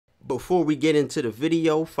Before we get into the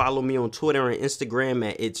video, follow me on Twitter and Instagram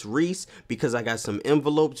at iTzRease because I got some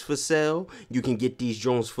envelopes for sale. You can get these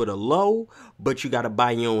drones for the low, but you gotta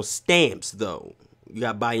buy your own stamps though. You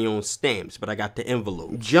gotta buy your own stamps, but I got the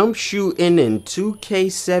envelope. Jump shooting in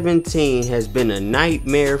 2K17 has been a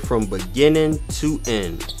nightmare from beginning to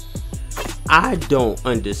end. I don't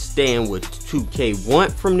understand what 2K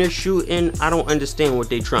want from their shooting. I don't understand what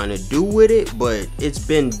they're trying to do with it, but it's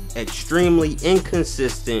been extremely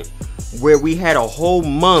inconsistent where we had a whole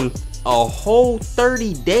month, a whole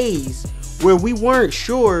 30 days where we weren't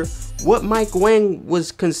sure what Mike Wang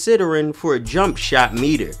was considering for a jump shot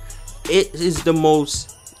meter. It is the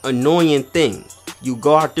most annoying thing. You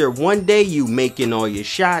go out there one day, you making all your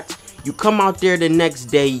shots. You come out there the next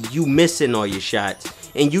day, you missing all your shots.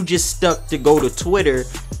 And you just stuck to go to Twitter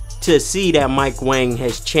to see that Mike Wang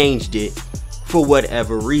has changed it for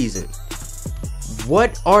whatever reason.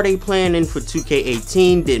 What are they planning for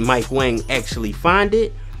 2K18? Did Mike Wang actually find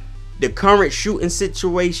it? The current shooting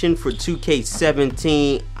situation for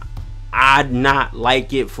 2K17, I not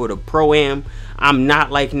like it for the Pro-Am. I'm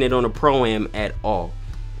not liking it on the Pro-Am at all.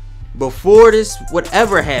 Before this,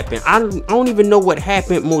 whatever happened, I don't even know what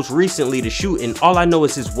happened most recently to shooting. All I know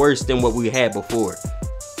is it's worse than what we had before.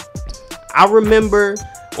 I remember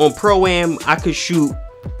on Pro-Am, I could shoot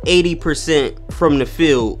 80% from the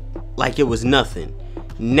field like it was nothing.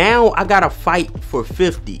 Now I gotta fight for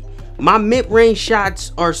 50. My mid-range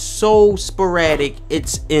shots are so sporadic,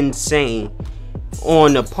 it's insane.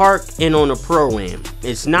 On the park and on the Pro-Am,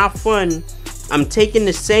 it's not fun. I'm taking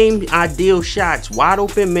the same ideal shots, wide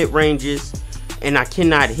open mid-ranges, and I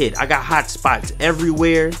cannot hit. I got hot spots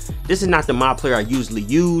everywhere. This is not the mod player I usually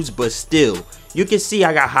use, but still, you can see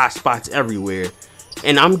I got hot spots everywhere.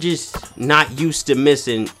 And I'm just not used to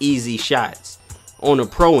missing easy shots on a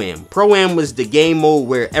Pro-Am. Pro-Am was the game mode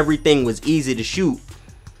where everything was easy to shoot.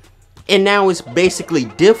 And now it's basically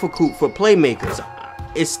difficult for playmakers.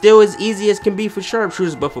 It's still as easy as can be for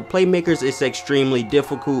sharpshooters, but for playmakers, it's extremely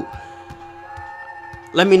difficult.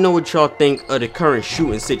 Let me know what y'all think of the current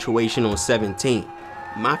shooting situation on 17.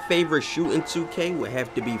 My favorite shooting 2K would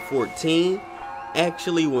have to be 14.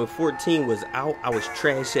 Actually, when 14 was out, I was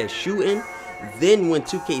trash at shooting. Then when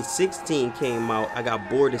 2K16 came out, I got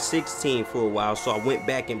bored of 16 for a while, so I went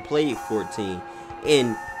back and played 14.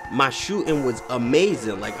 And my shooting was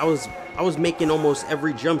amazing. Like I was making almost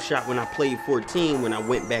every jump shot when I played 14 when I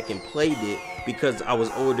went back and played it because I was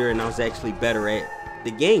older and I was actually better at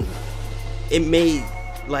the game. It made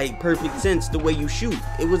like perfect sense the way you shoot.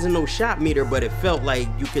 It wasn't no shot meter, but it felt like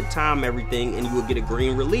you could time everything and you would get a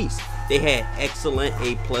green release. They had excellent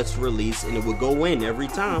A+ release and it would go in every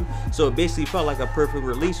time, so it basically felt like a perfect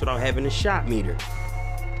release without having a shot meter.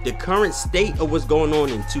 The current state of what's going on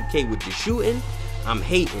in 2K with the shooting, I'm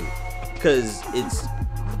hating because it's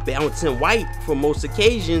bouncing white for most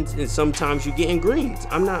occasions and sometimes you're getting greens.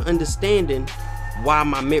 I'm not understanding why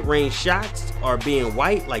my mid-range shots are being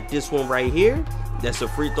white, like this one right here. That's a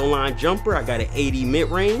free throw line jumper. I got an 80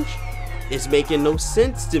 mid-range. It's making no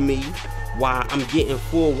sense to me why I'm getting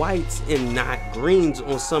full whites and not greens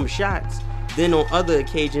on some shots. Then on other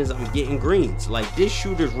occasions, I'm getting greens. Like this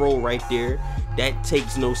shooter's roll right there, that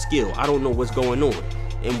takes no skill. I don't know what's going on.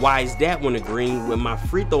 And why is that one a green when my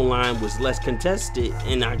free throw line was less contested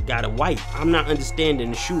and I got a white? I'm not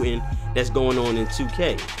understanding the shooting that's going on in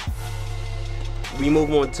 2K. We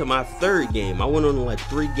move on to my third game. I went on like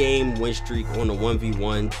 3-game win streak on a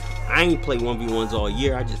 1v1. I ain't played 1v1s all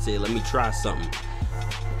year. I just said, let me try something.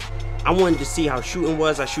 I wanted to see how shooting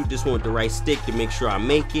was. I shoot this one with the right stick to make sure I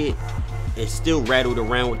make it. It still rattled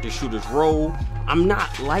around with the shooter's roll. I'm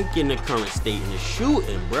not liking the current state in the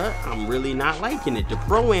shooting, bruh. I'm really not liking it. The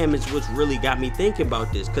Pro-Am is what's really got me thinking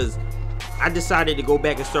about this, because I decided to go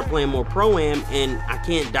back and start playing more Pro-Am, and I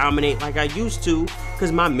can't dominate like I used to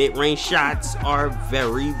because my mid-range shots are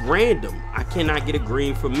very random. I cannot get a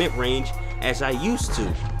green from mid-range as I used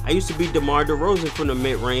to. I used to be DeMar DeRozan from the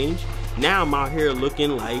mid-range. Now I'm out here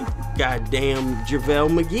looking like goddamn JaVale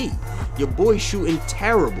McGee. Your boy shooting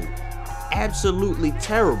terrible. Absolutely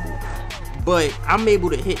terrible. But I'm able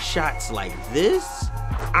to hit shots like this.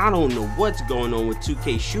 I don't know what's going on with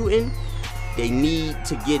 2K shooting. They need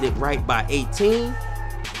to get it right by 18.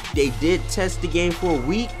 They did test the game for a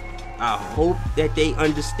week. I hope that they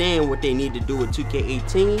understand what they need to do with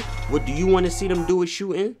 2K18. What do you want to see them do with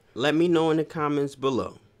shooting? Let me know in the comments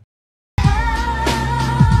below.